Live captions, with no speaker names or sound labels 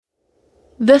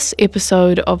This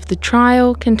episode of The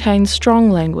Trial contains strong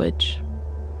language.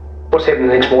 What's happened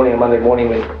the next morning, Monday morning?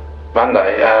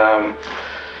 Monday,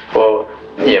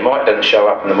 Mike didn't show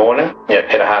up in the morning.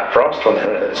 Had a hard frost,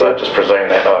 so I just presume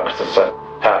that because it's a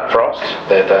hard frost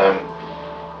that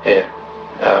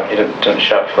he didn't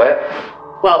show up for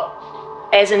that. Well,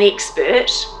 as an expert,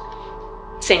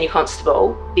 Senior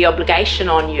Constable, the obligation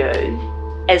on you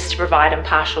is to provide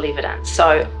impartial evidence.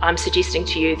 So I'm suggesting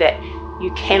to you that you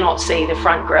cannot see the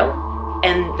front grille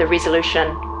in the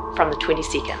resolution from the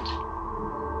 22nd.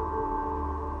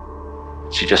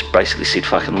 She just basically said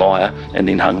fucking liar and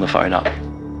then hung the phone up.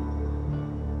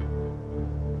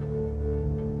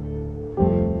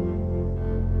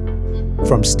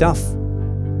 From Stuff,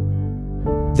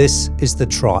 this is The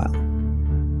Trial.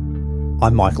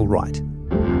 I'm Michael Wright.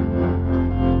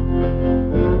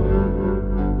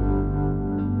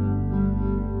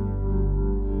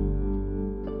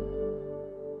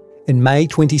 In May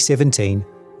 2017,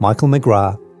 Michael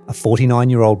McGrath, a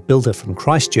 49-year-old builder from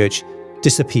Christchurch,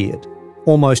 disappeared,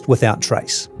 almost without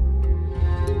trace.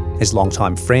 His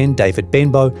longtime friend, David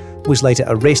Benbow, was later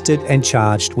arrested and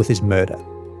charged with his murder.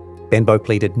 Benbow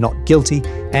pleaded not guilty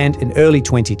and in early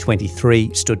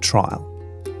 2023 stood trial.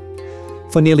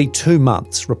 For nearly 2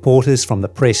 months, reporters from the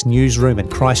Press newsroom in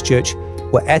Christchurch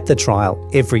were at the trial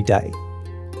every day.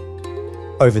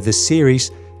 Over this series,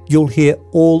 you'll hear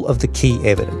all of the key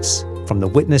evidence from the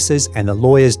witnesses and the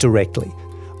lawyers directly,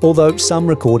 although some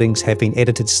recordings have been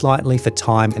edited slightly for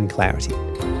time and clarity.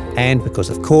 And because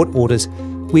of court orders,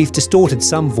 we've distorted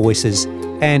some voices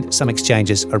and some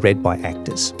exchanges are read by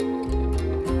actors.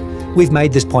 We've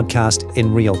made this podcast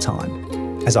in real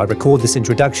time. As I record this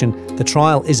introduction, the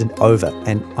trial isn't over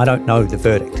and I don't know the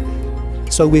verdict.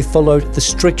 So we've followed the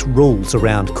strict rules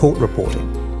around court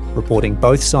reporting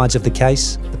both sides of the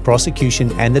case, the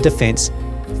prosecution and the defence,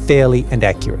 fairly and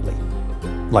accurately.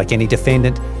 Like any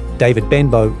defendant, David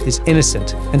Benbow is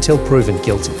innocent until proven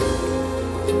guilty.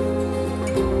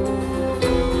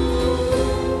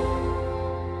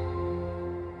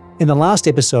 In the last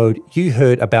episode, you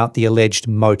heard about the alleged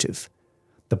motive,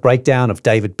 the breakdown of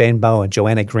David Benbow and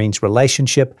Joanna Green's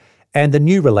relationship, and the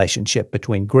new relationship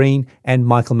between Green and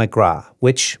Michael McGrath,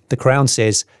 which, the Crown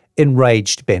says,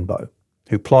 enraged Benbow,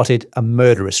 who plotted a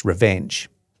murderous revenge.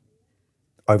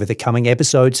 Over the coming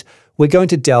episodes, we're going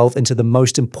to delve into the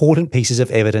most important pieces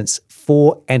of evidence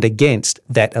for and against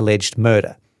that alleged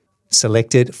murder,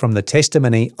 selected from the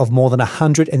testimony of more than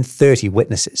 130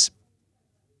 witnesses.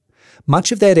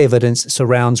 Much of that evidence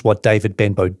surrounds what David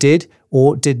Benbow did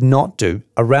or did not do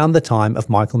around the time of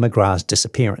Michael McGrath's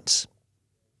disappearance.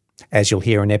 As you'll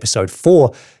hear in episode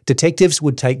 4, detectives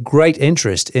would take great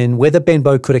interest in whether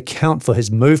Benbow could account for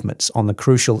his movements on the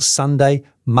crucial Sunday,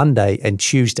 Monday and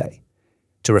Tuesday.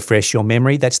 To refresh your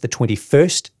memory, that's the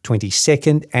 21st,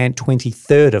 22nd and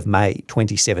 23rd of May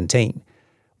 2017,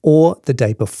 or the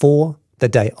day before, the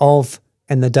day of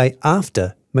and the day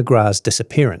after McGrath's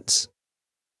disappearance.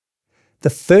 The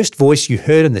first voice you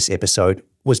heard in this episode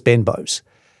was Benbow's.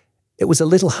 It was a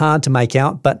little hard to make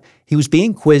out, but he was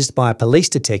being quizzed by a police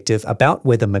detective about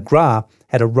whether McGrath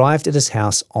had arrived at his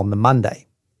house on the Monday.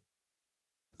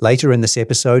 Later in this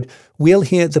episode, we'll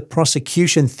hear the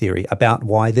prosecution theory about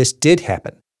why this did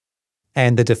happen,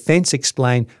 and the defence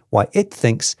explain why it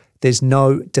thinks there's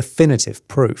no definitive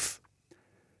proof.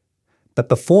 But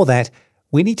before that,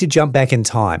 we need to jump back in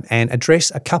time and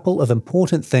address a couple of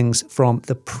important things from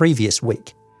the previous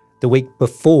week, the week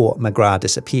before McGrath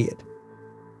disappeared.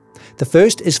 The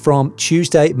first is from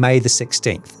Tuesday, May the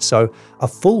 16th, so a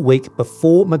full week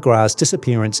before McGrath's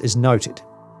disappearance is noted.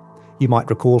 You might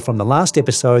recall from the last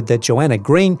episode that Joanna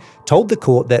Green told the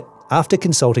court that after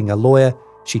consulting a lawyer,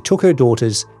 she took her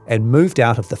daughters and moved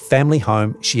out of the family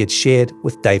home she had shared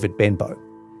with David Benbow.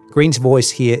 Green's voice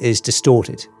here is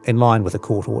distorted, in line with a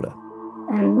court order.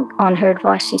 And on her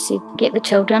advice, she said, get the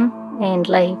children and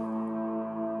leave.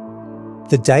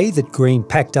 The day that Green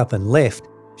packed up and left,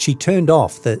 she turned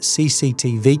off the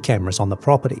CCTV cameras on the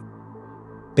property.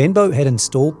 Benbow had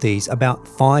installed these about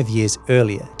 5 years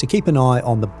earlier to keep an eye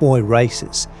on the boy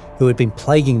racers who had been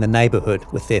plaguing the neighbourhood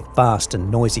with their fast and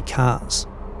noisy cars.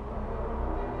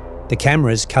 The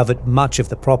cameras covered much of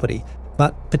the property,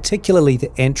 but particularly the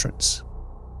entrance.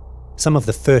 Some of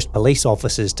the first police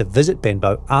officers to visit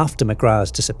Benbow after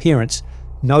McGrath's disappearance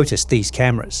noticed these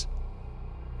cameras.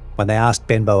 When they asked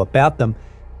Benbow about them,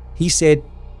 he said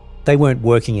they weren't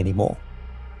working anymore.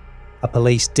 A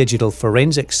police digital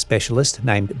forensics specialist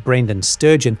named Brendan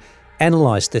Sturgeon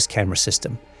analysed this camera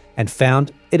system and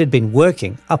found it had been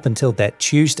working up until that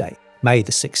Tuesday, May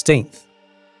the 16th.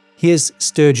 Here's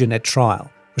Sturgeon at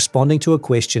trial, responding to a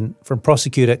question from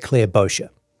prosecutor Claire Bosher.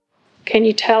 Can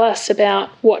you tell us about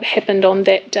what happened on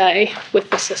that day with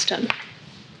the system?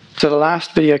 So the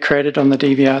last video created on the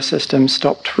DVR system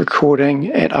stopped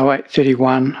recording at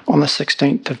 08:31 on the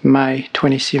 16th of May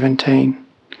 2017.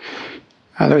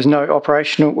 There was no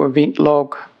operational event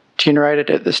log generated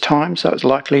at this time, so it's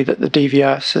likely that the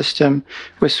DVR system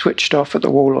was switched off at the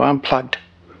wall or unplugged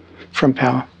from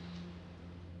power.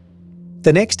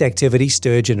 The next activity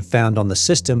Sturgeon found on the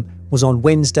system was on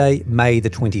Wednesday, May the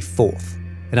 24th.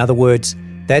 In other words,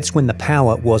 that's when the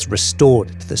power was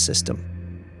restored to the system.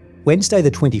 Wednesday the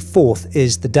 24th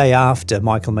is the day after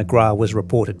Michael McGrath was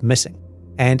reported missing,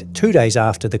 and 2 days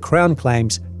after the Crown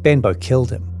claims Benbow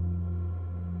killed him.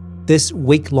 This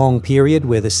week-long period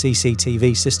where the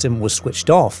CCTV system was switched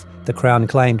off, the Crown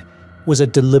claimed, was a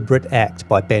deliberate act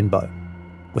by Benbow.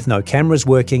 With no cameras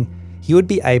working, he would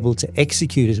be able to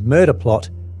execute his murder plot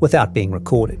without being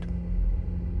recorded.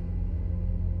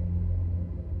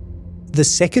 The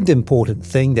second important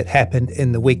thing that happened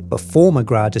in the week before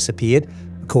McGrath disappeared,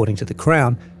 according to the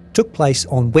Crown, took place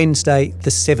on Wednesday,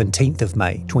 the 17th of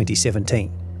May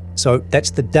 2017. So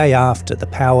that's the day after the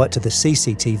power to the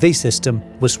CCTV system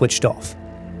was switched off.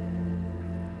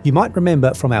 You might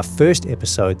remember from our first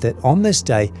episode that on this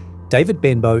day, David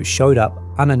Benbow showed up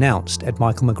unannounced at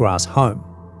Michael McGrath's home.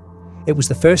 It was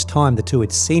the first time the two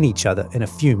had seen each other in a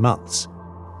few months.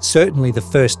 Certainly the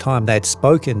first time they had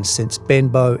spoken since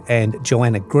Benbow and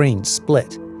Joanna Green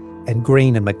split, and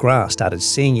Green and McGrath started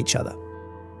seeing each other.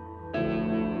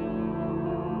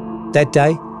 That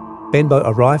day, Benbow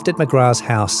arrived at McGrath's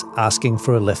house asking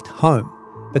for a lift home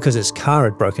because his car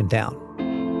had broken down.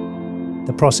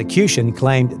 The prosecution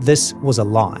claimed this was a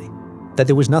lie, that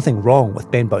there was nothing wrong with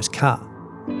Benbow's car.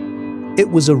 It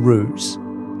was a ruse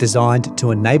designed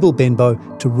to enable Benbow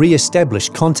to re-establish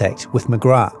contact with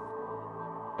McGrath.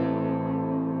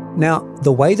 Now,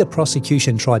 the way the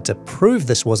prosecution tried to prove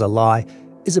this was a lie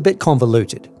is a bit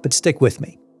convoluted, but stick with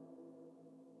me.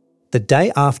 The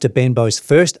day after Benbow's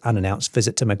first unannounced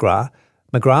visit to McGrath,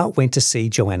 McGrath went to see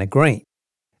Joanna Green.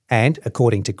 And,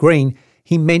 according to Green,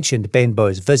 he mentioned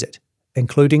Benbow's visit,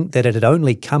 including that it had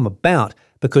only come about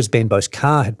because Benbow's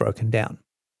car had broken down.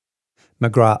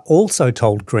 McGrath also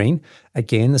told Green,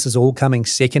 again this is all coming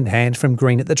second-hand from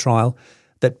Green at the trial,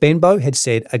 that Benbow had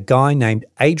said a guy named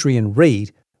Adrian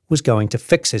Reed was going to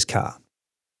fix his car.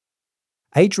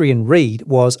 Adrian Reed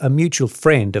was a mutual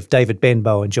friend of David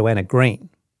Benbow and Joanna Green.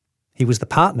 He was the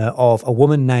partner of a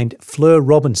woman named Fleur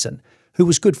Robinson, who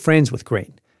was good friends with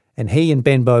Green, and he and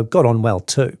Benbow got on well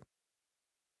too.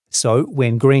 So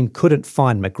when Green couldn't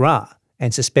find McGrath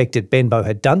and suspected Benbow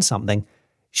had done something,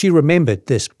 she remembered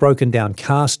this broken-down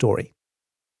car story.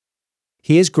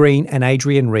 Here's Green and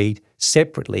Adrian Reed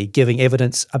separately giving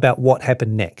evidence about what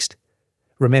happened next.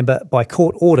 Remember, by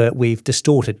court order, we've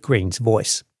distorted Green's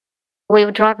voice. We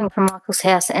were driving from Michael's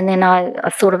house, and then I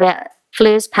thought about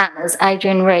Fleur's partners,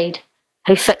 Adrian Reed,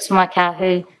 who fixed my car,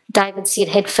 who David said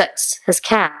had fixed his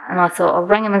car. And I thought, I'll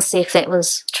ring him and see if that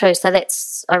was true. So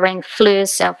I rang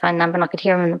Fleur's cell phone number and I could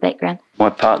hear him in the background.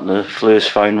 My partner, Fleur's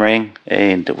phone rang,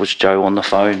 and it was Joe on the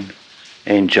phone,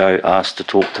 and Joe asked to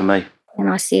talk to me. And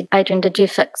I said, Adrian, did you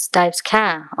fix Dave's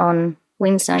car on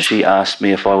Wednesday? She asked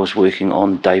me if I was working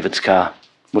on David's car,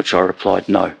 which I replied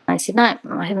no. I said, no,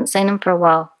 I haven't seen him for a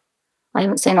while. I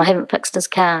haven't fixed his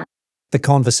car. The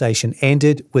conversation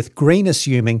ended with Green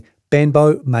assuming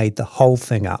Benbow made the whole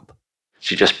thing up.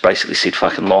 She just basically said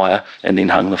fucking liar and then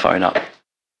hung the phone up.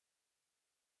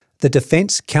 The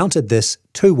defence countered this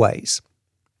two ways.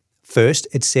 First,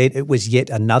 it said it was yet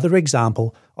another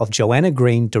example of Joanna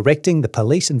Green directing the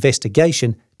police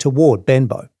investigation toward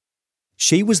Benbow.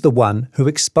 She was the one who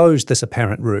exposed this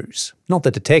apparent ruse, not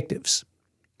the detectives.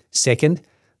 Second,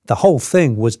 the whole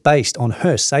thing was based on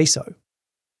her say-so.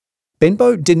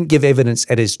 Benbow didn't give evidence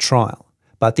at his trial,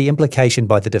 but the implication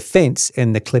by the defence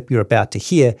in the clip you're about to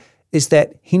hear is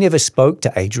that he never spoke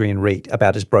to Adrian Reed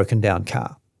about his broken-down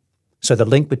car. So the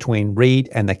link between Reed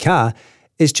and the car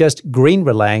is just Green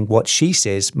relaying what she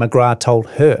says McGrath told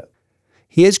her.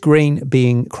 Here's Green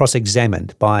being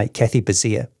cross-examined by Kathy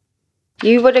Bezier.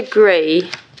 You would agree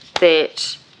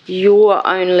that your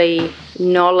only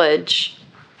knowledge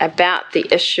about the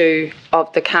issue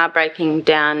of the car breaking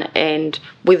down and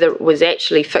whether it was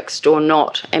actually fixed or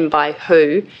not and by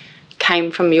who came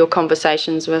from your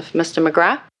conversations with Mr.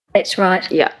 McGrath? That's right.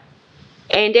 Yeah.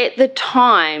 And at the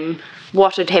time,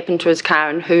 what had happened to his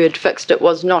car and who had fixed it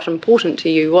was not important to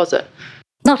you, was it?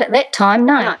 Not at that time,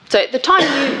 no. So at the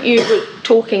time you were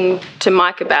talking to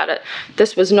Mike about it,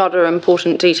 this was not an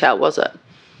important detail, was it?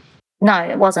 No,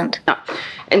 it wasn't. No.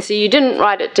 And so you didn't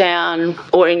write it down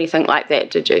or anything like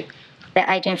that, did you? That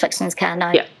Adrian fixing his car,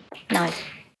 no. Yeah. No.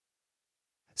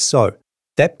 So,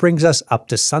 that brings us up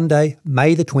to Sunday,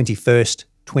 May the 21st,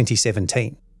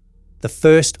 2017. The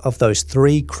first of those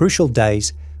 3 crucial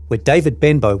days where David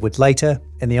Benbow would later,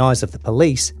 in the eyes of the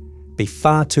police, be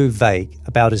far too vague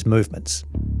about his movements.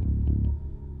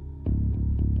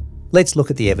 Let's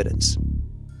look at the evidence.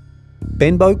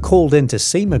 Benbow called in to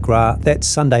see McGrath that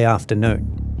Sunday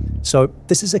afternoon. So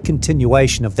this is a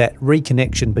continuation of that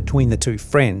reconnection between the two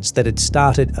friends that had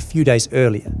started a few days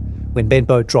earlier when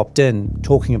Benbow dropped in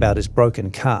talking about his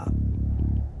broken car.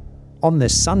 On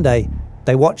this Sunday,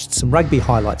 they watched some rugby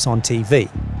highlights on TV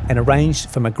and arranged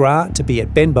for McGrath to be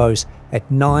at Benbow's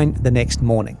at 9 the next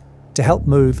morning to help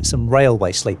move some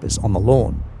railway sleepers on the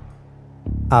lawn.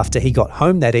 After he got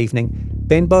home that evening,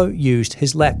 Benbow used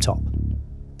his laptop.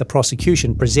 The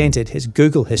prosecution presented his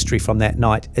Google history from that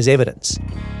night as evidence.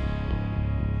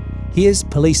 Here's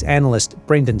police analyst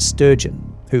Brendan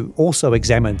Sturgeon, who also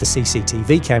examined the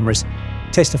CCTV cameras,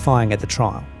 testifying at the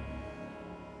trial.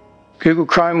 Google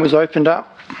Chrome was opened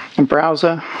up, a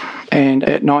browser, and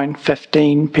at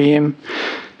 9:15 p.m.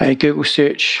 a Google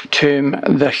search term,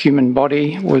 the human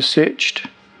body, was searched.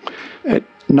 At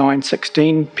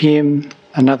 9:16 p.m.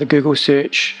 another Google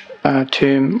search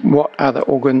term, what are the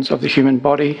organs of the human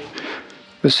body,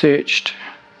 was searched.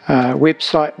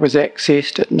 Website was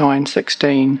accessed at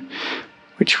 9:16,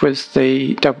 which was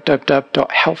the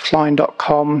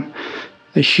www.healthline.com,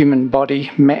 the human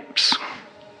body maps.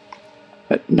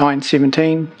 At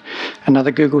 9:17,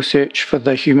 another Google search for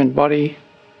the human body.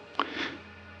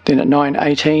 Then at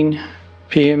 9:18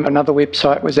 p.m, another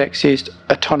website was accessed,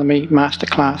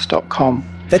 autonomymasterclass.com.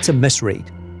 That's a misread.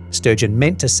 Sturgeon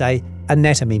meant to say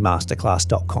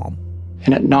anatomymasterclass.com.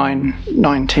 And at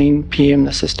 9:19 p.m,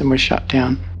 the system was shut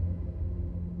down.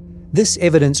 This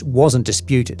evidence wasn't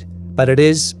disputed, but it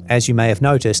is, as you may have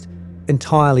noticed,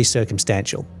 entirely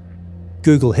circumstantial.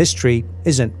 Google history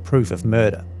isn't proof of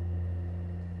murder.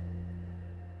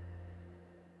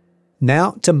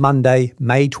 Now to Monday,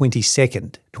 May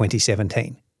 22nd,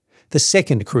 2017, the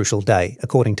second crucial day,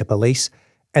 according to police,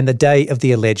 and the day of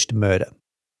the alleged murder.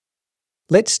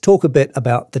 Let's talk a bit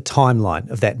about the timeline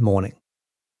of that morning.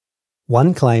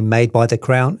 One claim made by the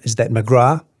Crown is that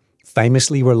McGrath,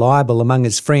 famously reliable among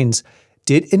his friends,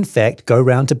 did in fact go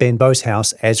round to Benbow's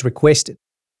house as requested,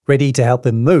 ready to help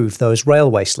him move those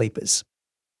railway sleepers.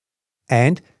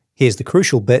 And, here's the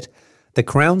crucial bit, the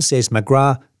Crown says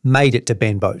McGrath made it to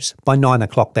Benbow's by 9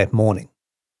 o'clock that morning.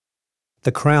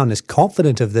 The Crown is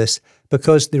confident of this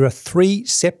because there are 3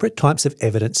 separate types of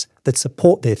evidence that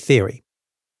support their theory.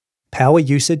 Power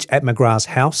usage at McGrath's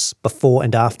house before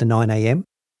and after 9 a.m,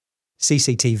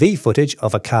 CCTV footage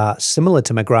of a car similar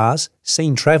to McGrath's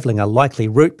seen travelling a likely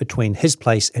route between his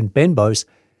place and Benbow's,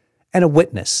 and a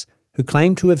witness who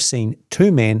claimed to have seen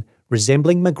 2 men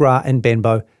resembling McGrath and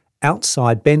Benbow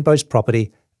outside Benbow's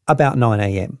property about 9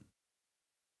 a.m.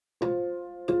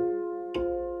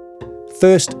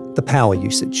 First, the power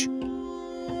usage.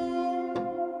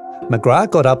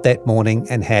 McGrath got up that morning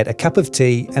and had a cup of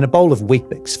tea and a bowl of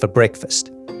Weet-Bix for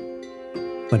breakfast.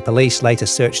 When police later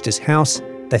searched his house,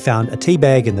 they found a tea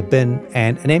bag in the bin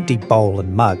and an empty bowl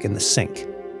and mug in the sink.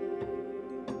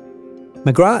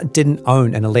 McGrath didn't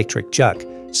own an electric jug,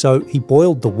 so he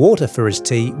boiled the water for his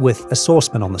tea with a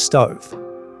saucepan on the stove.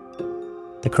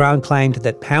 The Crown claimed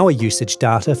that power usage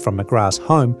data from McGrath's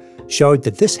home showed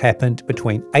that this happened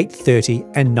between 8:30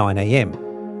 and 9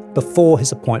 a.m, before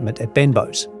his appointment at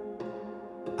Benbow's.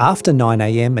 After 9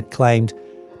 a.m, it claimed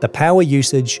the power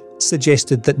usage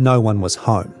suggested that no one was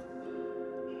home.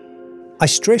 I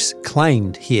stress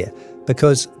claimed here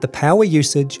because the power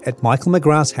usage at Michael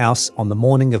McGrath's house on the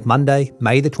morning of Monday,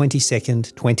 May the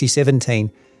 22nd,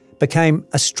 2017, became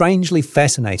a strangely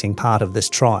fascinating part of this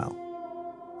trial.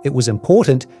 It was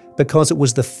important because it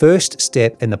was the first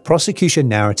step in the prosecution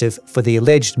narrative for the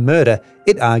alleged murder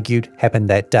it argued happened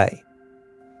that day.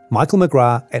 Michael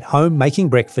McGrath at home making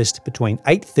breakfast between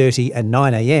 8:30 and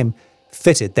 9 a.m.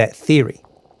 fitted that theory.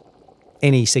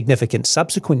 Any significant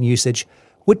subsequent usage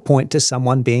would point to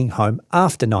someone being home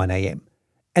after 9 a.m,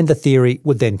 and the theory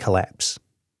would then collapse.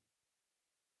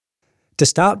 To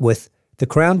start with, the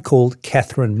Crown called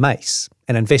Catherine Mace,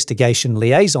 an investigation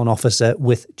liaison officer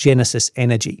with Genesis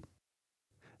Energy.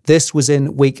 This was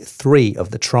in week 3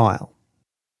 of the trial.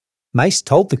 Mace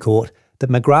told the court that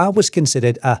McGrath was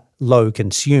considered a low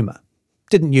consumer,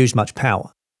 didn't use much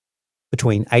power.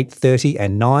 Between 8:30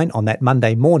 and 9 on that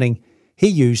Monday morning, he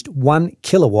used 1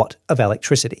 kilowatt of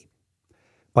electricity.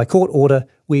 By court order,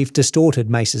 we've distorted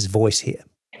Mace's voice here.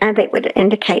 And that would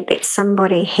indicate that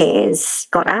somebody has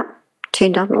got up,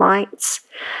 turned on lights,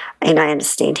 and I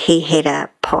understand he had a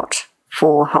pot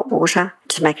for hot water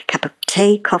to make a cup of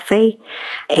tea, coffee,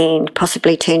 and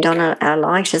possibly turned on a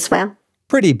light as well.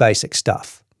 Pretty basic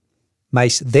stuff.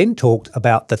 Mace then talked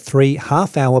about the 3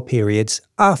 half-hour periods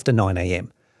after 9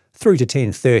 a.m, through to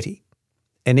 10:30.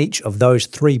 In each of those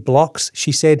 3 blocks,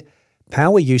 she said,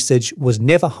 power usage was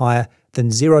never higher than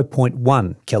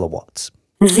 0.1 kilowatts.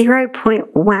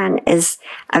 0.1 is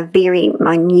a very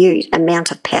minute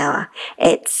amount of power.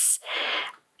 It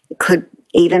could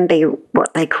even be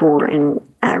what they call in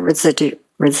residual,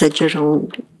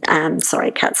 sorry,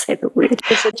 I can't say the word.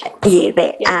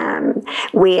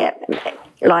 Where,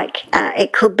 like,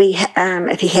 it could be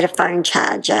if you had a phone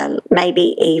charger,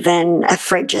 maybe even a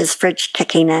fridge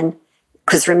kicking in,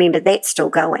 because remember, that's still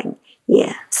going.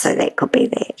 Yeah, so that could be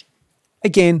that.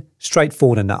 Again,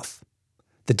 straightforward enough.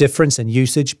 The difference in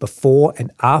usage before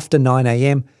and after 9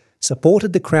 a.m.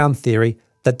 supported the Crown theory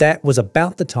that was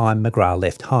about the time McGrath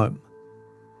left home.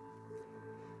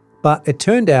 But it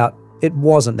turned out it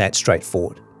wasn't that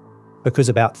straightforward, because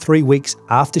about 3 weeks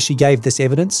after she gave this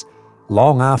evidence,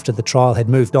 long after the trial had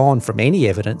moved on from any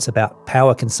evidence about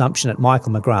power consumption at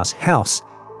Michael McGrath's house,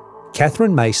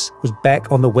 Catherine Mace was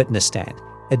back on the witness stand,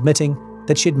 admitting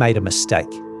that she'd made a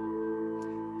mistake.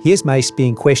 Here's Mace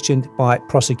being questioned by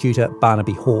prosecutor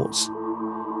Barnaby Hawes.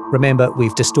 Remember,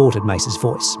 we've distorted Mace's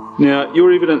voice. Now,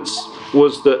 your evidence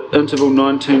was that interval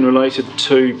 19 related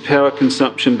to power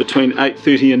consumption between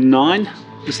 8:30 and 9,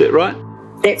 is that right?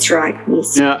 That's right,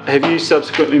 yes. Now, have you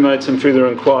subsequently made some further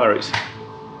inquiries?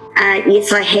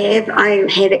 Yes, I have. I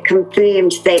had it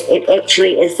confirmed that it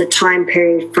actually is the time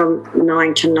period from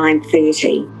 9 to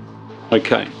 9:30.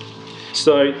 Okay.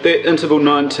 So that interval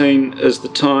 19 is the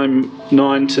time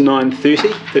 9 to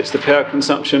 9:30? That's the power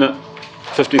consumption at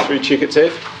 53 Checkett's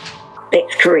Ave?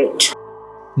 That's correct.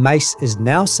 Mace is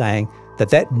now saying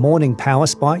that morning power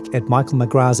spike at Michael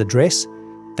McGrath's address,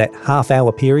 that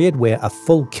half-hour period where a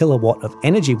full kilowatt of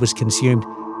energy was consumed,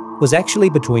 was actually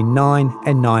between 9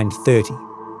 and 9:30,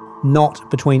 not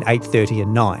between 8:30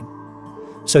 and 9.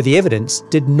 So the evidence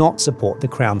did not support the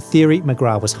Crown theory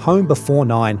McGrath was home before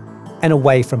 9 and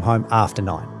away from home after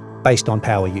 9, based on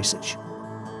power usage.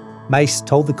 Mace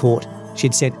told the court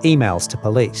she'd sent emails to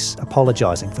police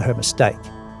apologising for her mistake.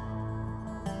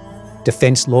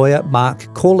 Defence lawyer Mark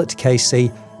Corlett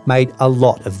KC made a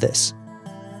lot of this.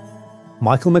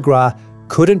 Michael McGrath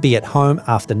couldn't be at home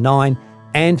after 9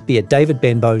 and be at David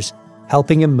Benbow's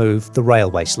helping him move the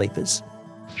railway sleepers.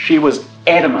 She was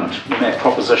adamant when that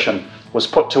proposition was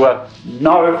put to her,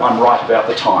 no, I'm right about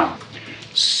the time.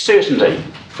 Certainty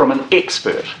from an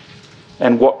expert.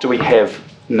 And what do we have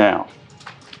now?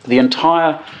 The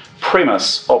entire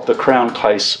premise of the Crown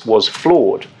case was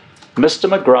flawed. Mr.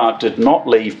 McGrath did not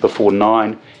leave before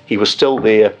 9. He was still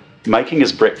there making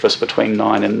his breakfast between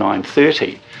 9 and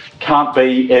 9:30. Can't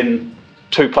be in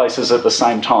 2 places at the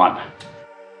same time.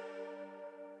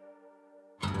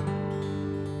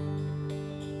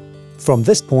 From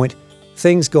this point,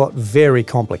 things got very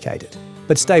complicated,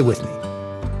 but stay with me.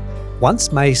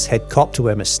 Once Mace had copped to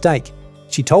her mistake,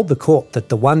 she told the court that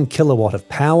the 1 kilowatt of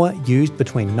power used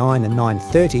between 9 and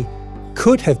 9:30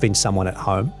 could have been someone at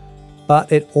home,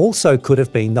 but it also could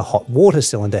have been the hot water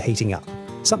cylinder heating up,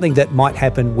 something that might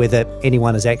happen whether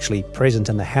anyone is actually present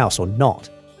in the house or not.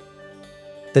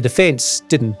 The defence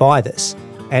didn't buy this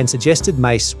and suggested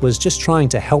Mace was just trying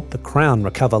to help the Crown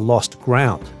recover lost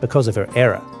ground because of her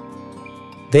error.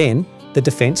 Then the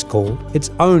defence called its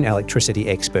own electricity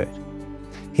expert.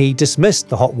 He dismissed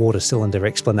the hot water cylinder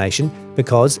explanation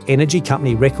because energy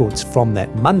company records from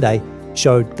that Monday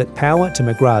showed that power to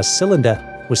McGrath's cylinder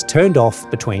was turned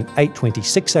off between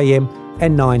 8:26 a.m.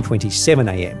 and 9:27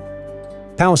 a.m.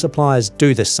 Power suppliers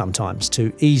do this sometimes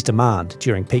to ease demand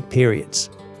during peak periods.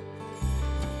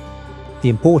 The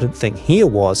important thing here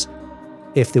was,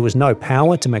 if there was no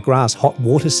power to McGrath's hot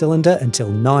water cylinder until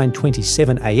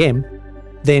 9:27 a.m,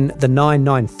 then the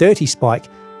 9:30 spike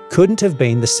couldn't have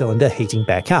been the cylinder heating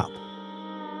back up.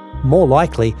 More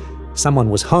likely, someone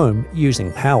was home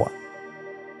using power.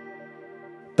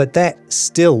 But that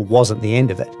still wasn't the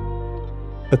end of it,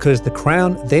 because the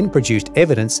Crown then produced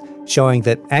evidence showing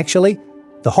that actually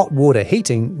the hot water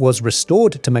heating was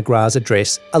restored to McGrath's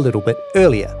address a little bit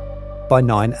earlier, by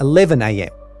 9:11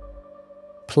 a.m.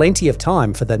 Plenty of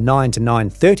time for the 9 to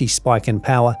 9:30 spike in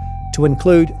power to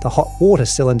include the hot water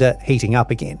cylinder heating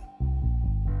up again.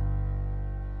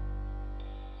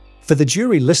 For the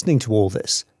jury listening to all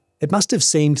this, it must have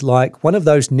seemed like one of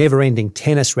those never-ending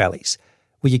tennis rallies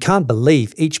where you can't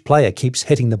believe each player keeps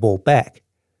hitting the ball back.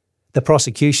 The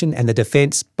prosecution and the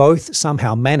defence both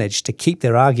somehow managed to keep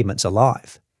their arguments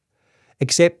alive.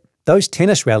 Except those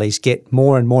tennis rallies get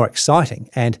more and more exciting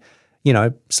and,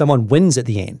 someone wins at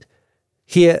the end.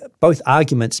 Here, both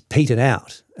arguments petered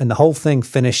out, and the whole thing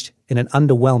finished in an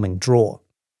underwhelming draw.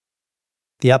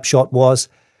 The upshot was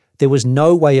there was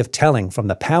no way of telling from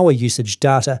the power usage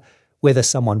data whether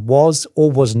someone was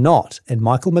or was not in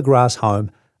Michael McGrath's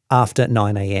home after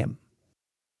 9 a.m.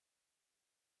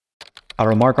 A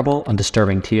remarkable and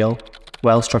disturbing tale,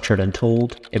 well structured and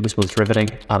told, it was both riveting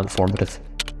and informative.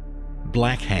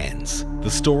 Black Hands, the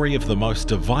story of the most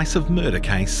divisive murder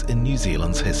case in New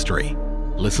Zealand's history.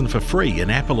 Listen for free in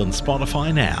Apple and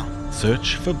Spotify now.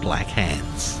 Search for Black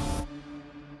Hands.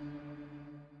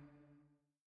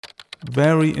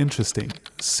 Very interesting.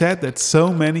 Sad that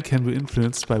so many can be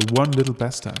influenced by one little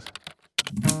bastard.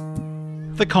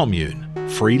 The Commune.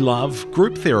 Free love,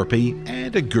 group therapy,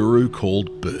 and a guru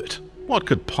called Bert. What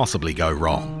could possibly go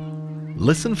wrong?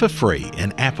 Listen for free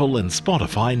in Apple and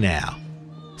Spotify now.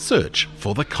 Search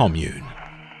for The Commune.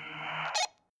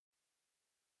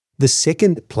 The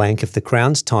second plank of the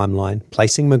Crown's timeline,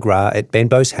 placing McGrath at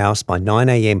Benbow's house by 9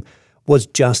 a.m, was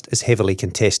just as heavily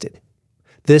contested.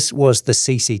 This was the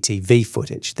CCTV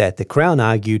footage that the Crown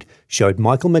argued showed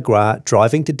Michael McGrath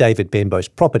driving to David Benbow's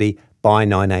property by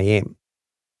 9 a.m.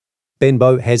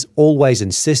 Benbow has always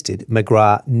insisted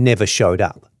McGrath never showed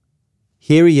up.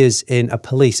 Here he is in a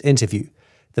police interview.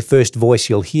 The first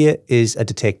voice you'll hear is a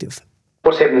detective.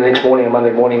 What's happened the next morning, on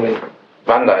Monday morning?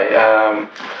 Monday,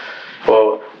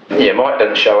 Mike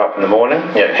didn't show up in the morning.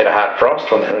 Had a hard frost,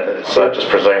 so I just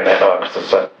presume that because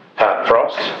it's a hard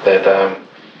frost that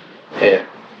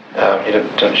he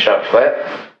didn't show up for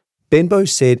that. Benbow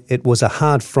said it was a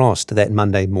hard frost that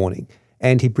Monday morning,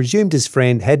 and he presumed his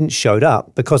friend hadn't showed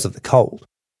up because of the cold.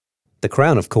 The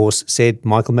Crown, of course, said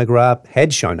Michael McGrath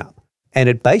had shown up, and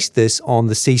it based this on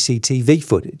the CCTV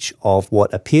footage of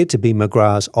what appeared to be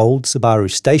McGrath's old Subaru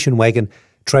station wagon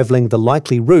travelling the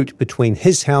likely route between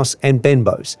his house and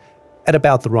Benbow's at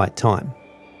about the right time.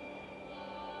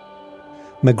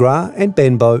 McGrath and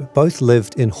Benbow both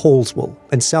lived in Hallswell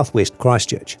in southwest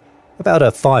Christchurch, about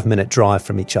a 5-minute drive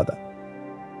from each other.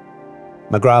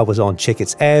 McGrath was on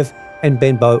Checkett's Ave and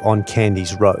Benbow on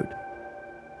Candies Road.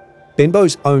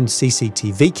 Benbow's own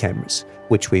CCTV cameras,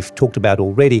 which we've talked about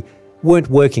already,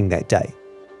 weren't working that day,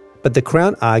 but the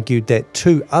Crown argued that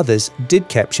 2 others did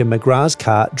capture McGrath's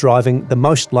car driving the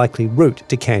most likely route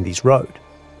to Candies Road.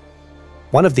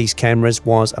 One of these cameras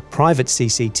was a private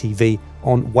CCTV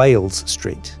on Wales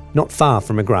Street, not far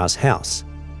from McGrath's house.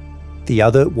 The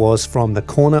other was from the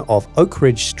corner of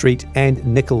Oakridge Street and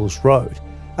Nichols Road,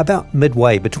 about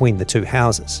midway between the 2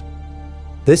 houses.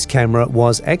 This camera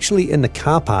was actually in the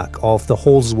car park of the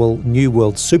Hallswell New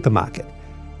World supermarket,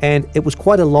 and it was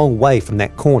quite a long way from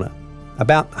that corner,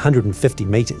 about 150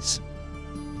 metres.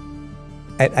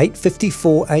 At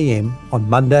 8:54 a.m. on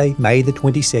Monday, May the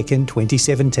 22nd,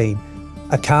 2017,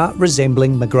 a car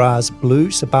resembling McGrath's blue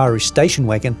Subaru station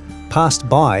wagon passed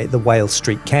by the Wales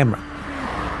Street camera.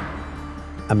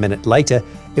 A minute later,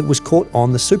 it was caught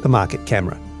on the supermarket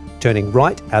camera, turning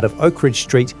right out of Oakridge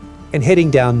Street and heading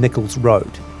down Nichols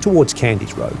Road, towards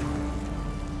Candies Road.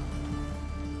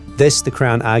 This, the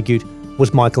Crown argued,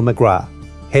 was Michael McGrath,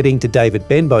 heading to David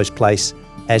Benbow's place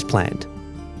as planned.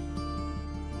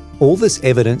 All this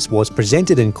evidence was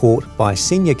presented in court by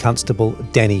Senior Constable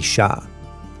Danny Shah.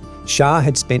 Shah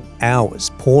had spent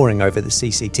hours poring over the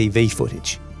CCTV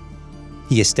footage.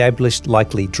 He established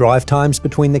likely drive times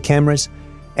between the cameras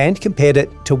and compared it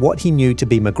to what he knew to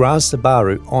be McGrath's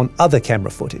Subaru on other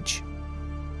camera footage.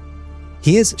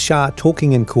 Here's Shah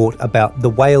talking in court about the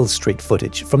Wales Street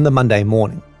footage from the Monday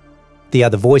morning. The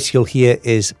other voice you'll hear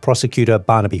is Prosecutor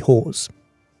Barnaby Hawes.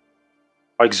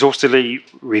 I exhaustively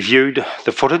reviewed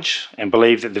the footage and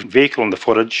believe that the vehicle in the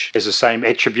footage has the same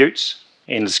attributes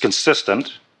and is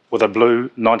consistent with a blue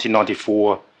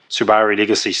 1994 Subaru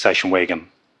Legacy station wagon.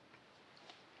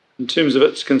 In terms of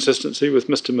its consistency with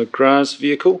Mr. McGrath's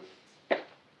vehicle?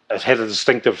 It had a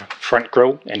distinctive front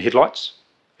grille and headlights.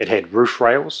 It had roof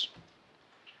rails.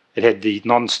 It had the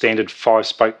non-standard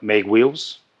 5-spoke mag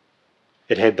wheels.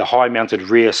 It had the high-mounted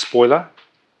rear spoiler,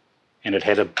 and it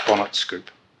had a bonnet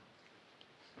scoop.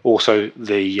 Also,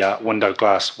 the window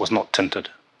glass was not tinted.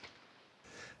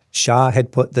 Shah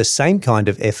had put the same kind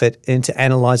of effort into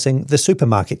analysing the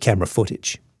supermarket camera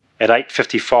footage. At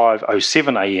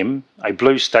 8:55:07 a.m, a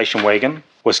blue station wagon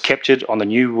was captured on the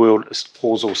New World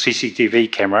Hallswell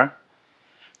CCTV camera,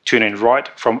 turning right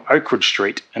from Oakridge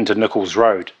Street into Nichols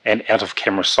Road and out of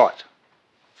camera sight.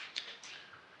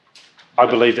 I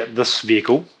believe that this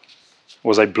vehicle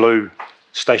was a blue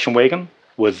station wagon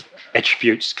with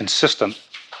attributes consistent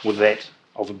with that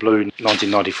of a blue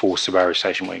 1994 Subaru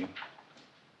station wagon.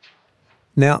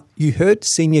 Now, you heard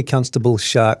Senior Constable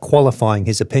Shah qualifying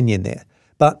his opinion there,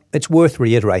 but it's worth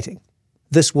reiterating.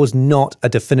 this was not a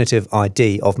definitive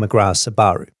ID of McGrath's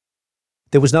Subaru.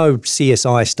 There was no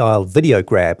CSI-style video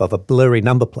grab of a blurry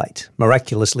number plate,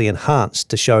 miraculously enhanced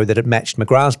to show that it matched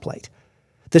McGrath's plate.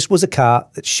 This was a car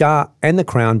that Shah and the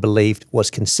Crown believed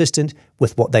was consistent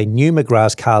with what they knew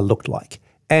McGrath's car looked like,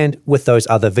 and with those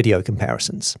other video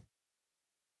comparisons.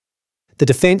 The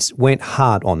defence went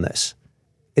hard on this.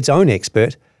 Its own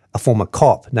expert, a former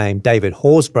cop named David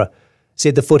Horsburgh,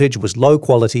 said the footage was low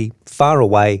quality, far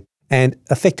away, and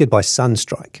affected by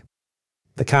sunstrike.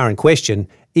 The car in question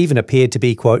even appeared to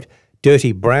be, quote,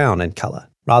 dirty brown in colour,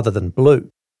 rather than blue.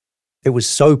 It was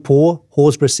so poor,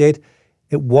 Horsburgh said,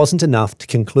 it wasn't enough to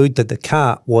conclude that the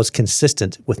car was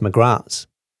consistent with McGrath's.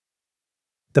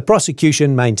 The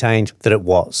prosecution maintained that it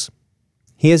was.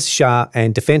 Here's Shah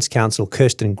and Defence Counsel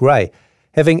Kirsten Gray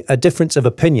having a difference of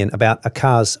opinion about a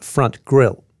car's front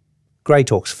grille. Gray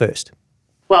talks first.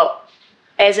 Well,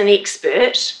 as an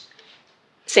expert,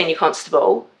 Senior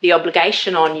Constable, the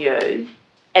obligation on you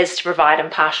is to provide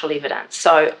impartial evidence.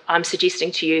 So I'm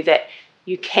suggesting to you that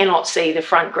you cannot see the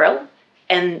front grille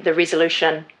in the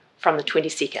resolution from the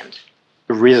 22nd.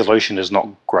 The resolution is not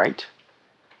great.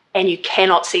 And you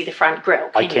cannot see the front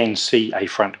grille. I can see a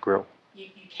front grille. You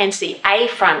can see a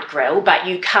front grille, but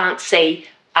you can't see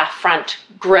a front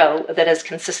grille that is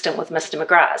consistent with Mr.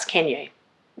 McGrath's, can you?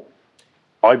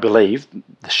 I believe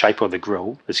the shape of the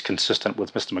grille is consistent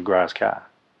with Mr. McGrath's car.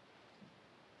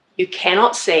 You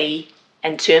cannot see,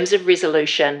 in terms of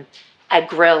resolution, a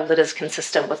grille that is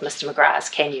consistent with Mr. McGrath's,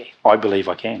 can you? I believe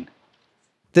I can.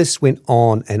 This went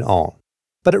on,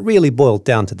 but it really boiled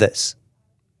down to this.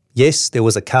 Yes, there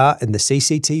was a car in the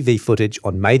CCTV footage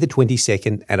on May the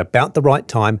 22nd at about the right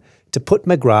time to put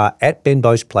McGrath at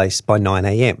Benbow's place by 9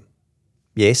 a.m.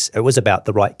 Yes, it was about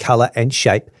the right colour and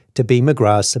shape to be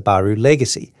McGrath's Subaru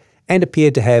Legacy and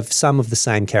appeared to have some of the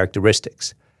same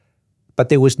characteristics. But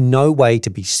there was no way to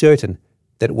be certain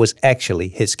that it was actually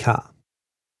his car.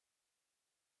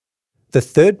 The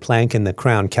third plank in the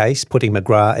Crown case putting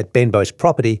McGrath at Benbow's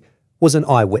property was an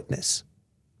eyewitness.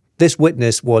 This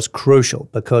witness was crucial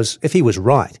because if he was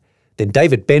right, then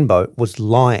David Benbow was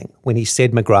lying when he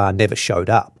said McGrath never showed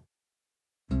up.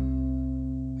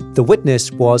 The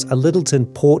witness was a Littleton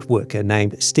port worker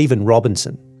named Stephen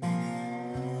Robinson.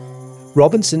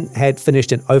 Robinson had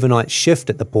finished an overnight shift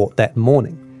at the port that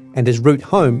morning, and his route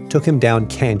home took him down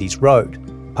Candies Road,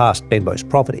 past Benbow's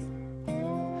property.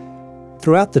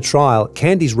 Throughout the trial,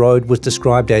 Candies Road was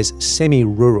described as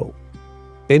semi-rural.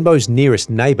 Benbow's nearest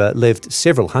neighbour lived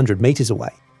several hundred metres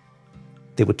away.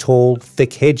 There were tall,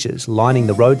 thick hedges lining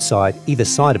the roadside either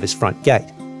side of his front gate.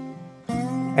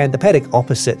 And the paddock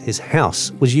opposite his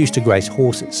house was used to graze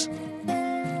horses.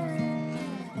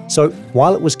 So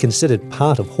while it was considered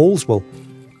part of Hallswell,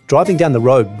 driving down the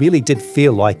road really did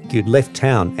feel like you'd left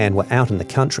town and were out in the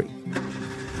country.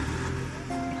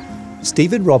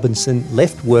 Stephen Robinson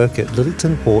left work at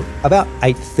Littleton Port about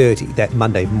 8:30 that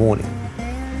Monday morning.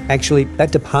 Actually,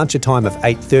 that departure time of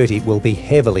 8:30 will be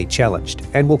heavily challenged,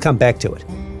 and we'll come back to it.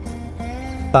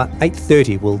 But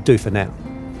 8:30 will do for now.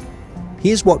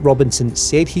 Here's what Robinson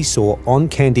said he saw on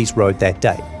Candies Road that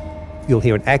day. You'll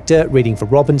hear an actor reading for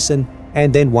Robinson,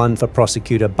 and then one for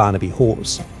prosecutor Barnaby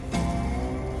Hawes.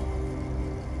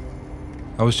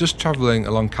 I was just travelling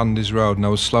along Candies Road and I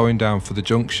was slowing down for the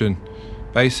junction.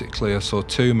 Basically, I saw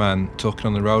two men talking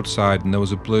on the roadside and there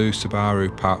was a blue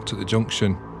Subaru parked at the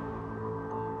junction.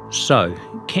 So,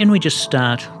 can we just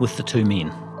start with the two men?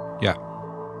 Yeah.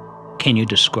 Can you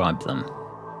describe them?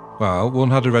 Well, one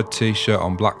had a red t-shirt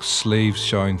on, black sleeves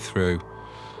showing through.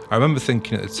 I remember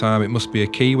thinking at the time it must be a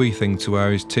Kiwi thing to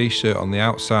wear his t-shirt on the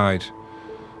outside.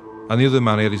 And the other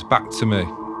man, he had his back to me.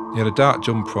 He had a dark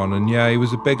jumper on and yeah, he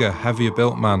was a bigger, heavier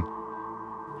built man.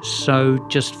 So,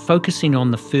 just focusing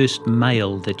on the first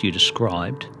male that you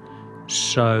described,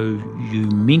 so you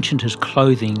mentioned his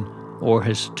clothing or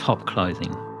his top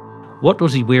clothing. What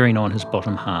was he wearing on his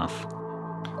bottom half?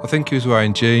 I think he was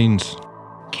wearing jeans.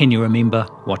 Can you remember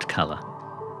what colour?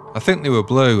 I think they were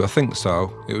blue, I think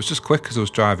so. It was just quick as I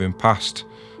was driving past.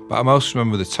 But I most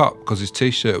remember the top because his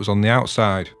t-shirt was on the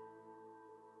outside.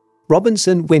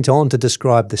 Robinson went on to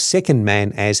describe the second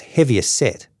man as heavier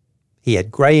set. He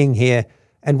had greying hair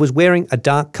and was wearing a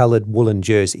dark-coloured woolen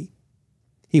jersey.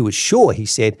 He was sure, he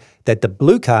said, that the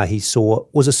blue car he saw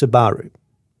was a Subaru.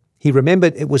 He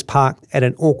remembered it was parked at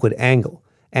an awkward angle,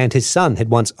 and his son had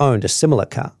once owned a similar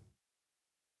car.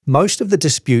 Most of the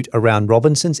dispute around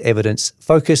Robinson's evidence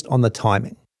focused on the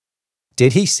timing.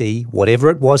 Did he see whatever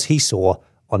it was he saw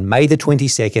on May the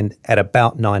 22nd at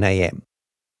about 9 a.m?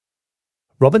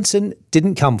 Robinson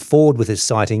didn't come forward with his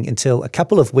sighting until a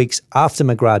couple of weeks after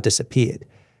McGrath disappeared,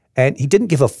 and he didn't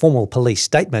give a formal police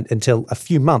statement until a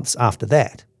few months after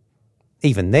that.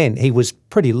 Even then, he was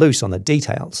pretty loose on the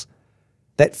details.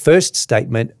 That first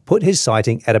statement put his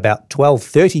sighting at about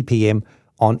 12:30 p.m.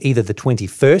 on either the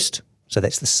 21st, so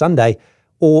that's the Sunday,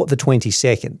 or the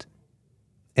 22nd.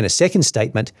 In a second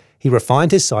statement, he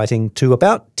refined his sighting to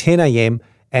about 10 a.m.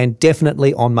 and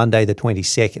definitely on Monday the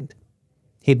 22nd.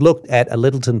 He'd looked at a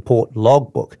Littleton Port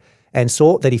logbook and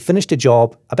saw that he finished a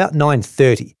job about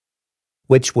 9:30,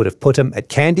 which would have put him at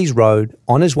Candies Road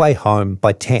on his way home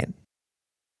by 10.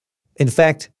 In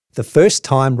fact, the first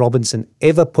time Robinson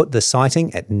ever put the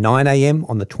sighting at 9 a.m.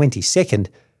 on the 22nd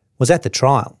was at the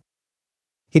trial.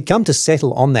 He'd come to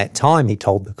settle on that time, he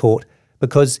told the court,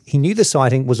 because he knew the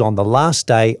sighting was on the last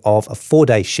day of a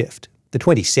 4-day shift, the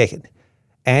 22nd,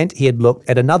 and he had looked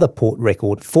at another port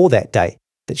record for that day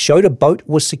that showed a boat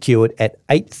was secured at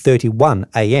 8:31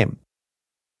 a.m.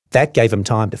 That gave him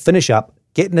time to finish up,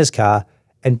 get in his car,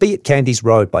 and be at Candies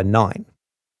Road by 9.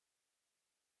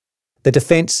 The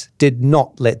defence did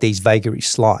not let these vagaries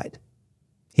slide.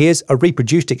 Here's a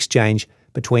reproduced exchange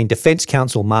between Defence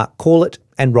Counsel Mark Corlett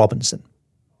and Robinson.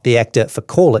 The actor for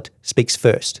Corlett speaks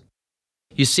first.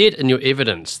 You said in your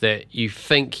evidence that you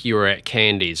think you were at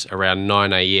Candies around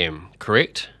 9 a.m,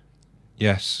 correct?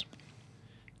 Yes.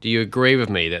 Do you agree with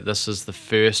me that this is the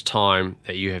first time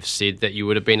that you have said that you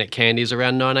would have been at Candies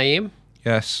around 9 a.m?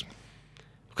 Yes.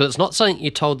 Because it's not something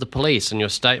you told the police in your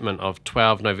statement of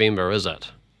 12 November, is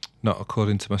it? Not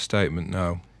according to my statement,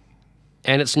 no.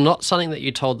 And it's not something that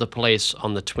you told the police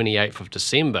on the 28th of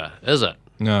December, is it?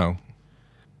 No.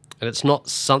 And it's not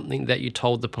something that you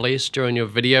told the police during your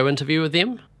video interview with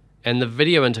them? And the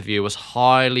video interview was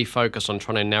highly focused on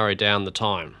trying to narrow down the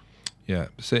time. Yeah,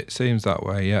 it seems that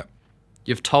way, yeah.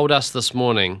 You've told us this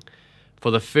morning, for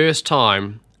the first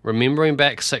time, remembering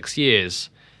back 6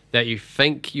 years, that you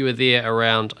think you were there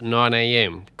around 9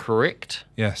 a.m, correct?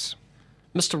 Yes.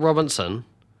 Mr. Robinson,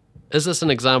 is this an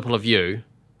example of you,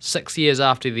 6 years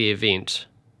after the event,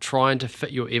 trying to fit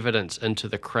your evidence into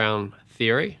the Crown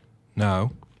theory?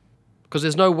 No. Because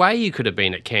there's no way you could have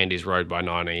been at Candies Road by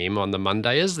 9 a.m. on the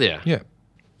Monday, is there? Yep.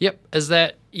 Yep, is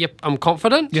that... Yep, I'm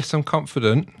confident? Yes, I'm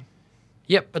confident.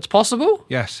 Yep, it's possible?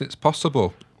 Yes, it's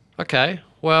possible. Okay,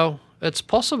 well, it's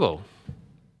possible.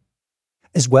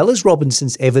 As well as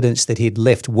Robinson's evidence that he'd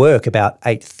left work about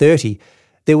 8:30,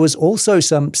 there was also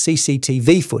some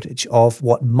CCTV footage of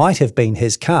what might have been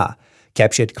his car,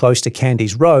 captured close to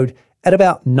Candies Road at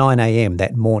about 9 a.m.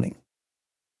 that morning.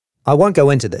 I won't go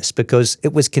into this because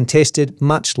it was contested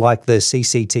much like the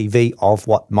CCTV of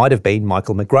what might have been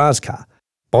Michael McGrath's car.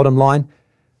 Bottom line,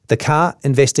 the car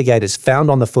investigators found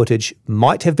on the footage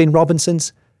might have been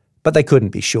Robinson's, but they couldn't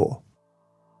be sure.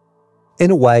 In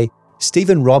a way,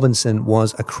 Stephen Robinson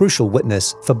was a crucial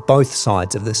witness for both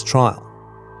sides of this trial.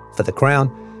 For the Crown,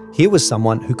 here was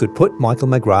someone who could put Michael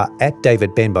McGrath at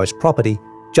David Benbow's property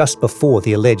just before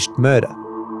the alleged murder.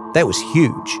 That was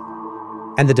huge.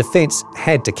 And the defence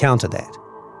had to counter that.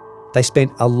 They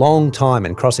spent a long time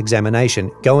in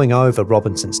cross-examination going over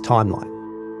Robinson's timeline,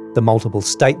 the multiple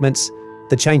statements,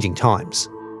 the changing times.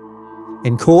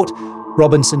 In court,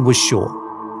 Robinson was sure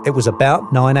it was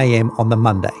about 9 a.m. on the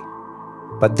Monday,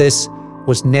 but this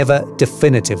was never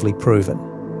definitively proven.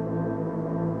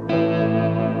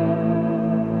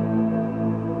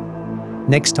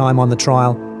 Next time on the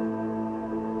trial,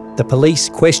 the police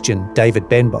questioned David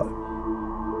Benbow.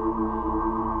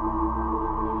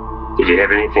 Did you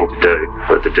have anything to do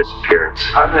with the disappearance?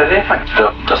 I haven't had anything to do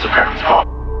with the disappearance.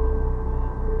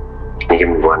 Can you give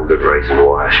me one good reason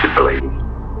why I should believe you?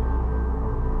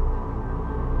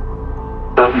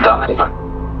 I haven't done anything.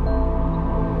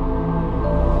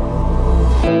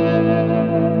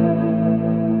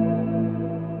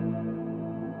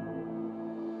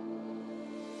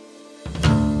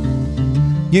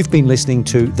 You've been listening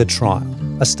to The Trial,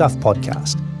 a Stuff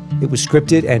podcast. It was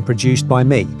scripted and produced by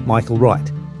me, Michael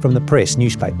Wright, from the Press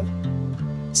newspaper.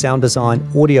 Sound design,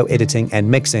 audio editing and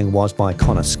mixing was by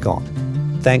Connor Scott.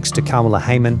 Thanks to Kamala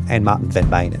Heyman and Martin Van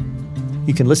Benen.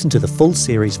 You can listen to the full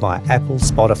series via Apple,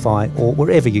 Spotify or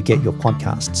wherever you get your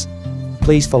podcasts.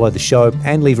 Please follow the show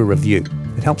and leave a review.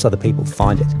 It helps other people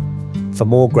find it. For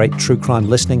more great true crime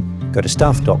listening, go to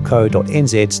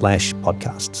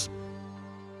stuff.co.nz/podcasts.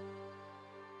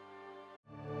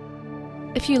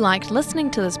 If you liked listening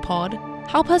to this pod,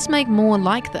 help us make more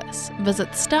like this.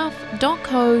 Visit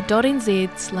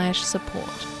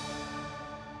stuff.co.nz/support.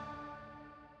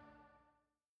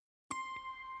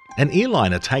 An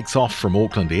airliner takes off from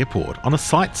Auckland Airport on a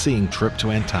sightseeing trip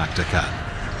to Antarctica.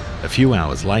 A few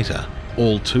hours later,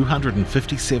 all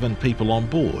 257 people on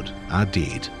board are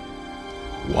dead.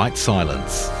 White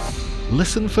silence.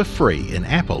 Listen for free in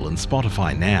Apple and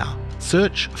Spotify now.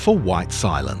 Search for White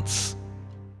Silence.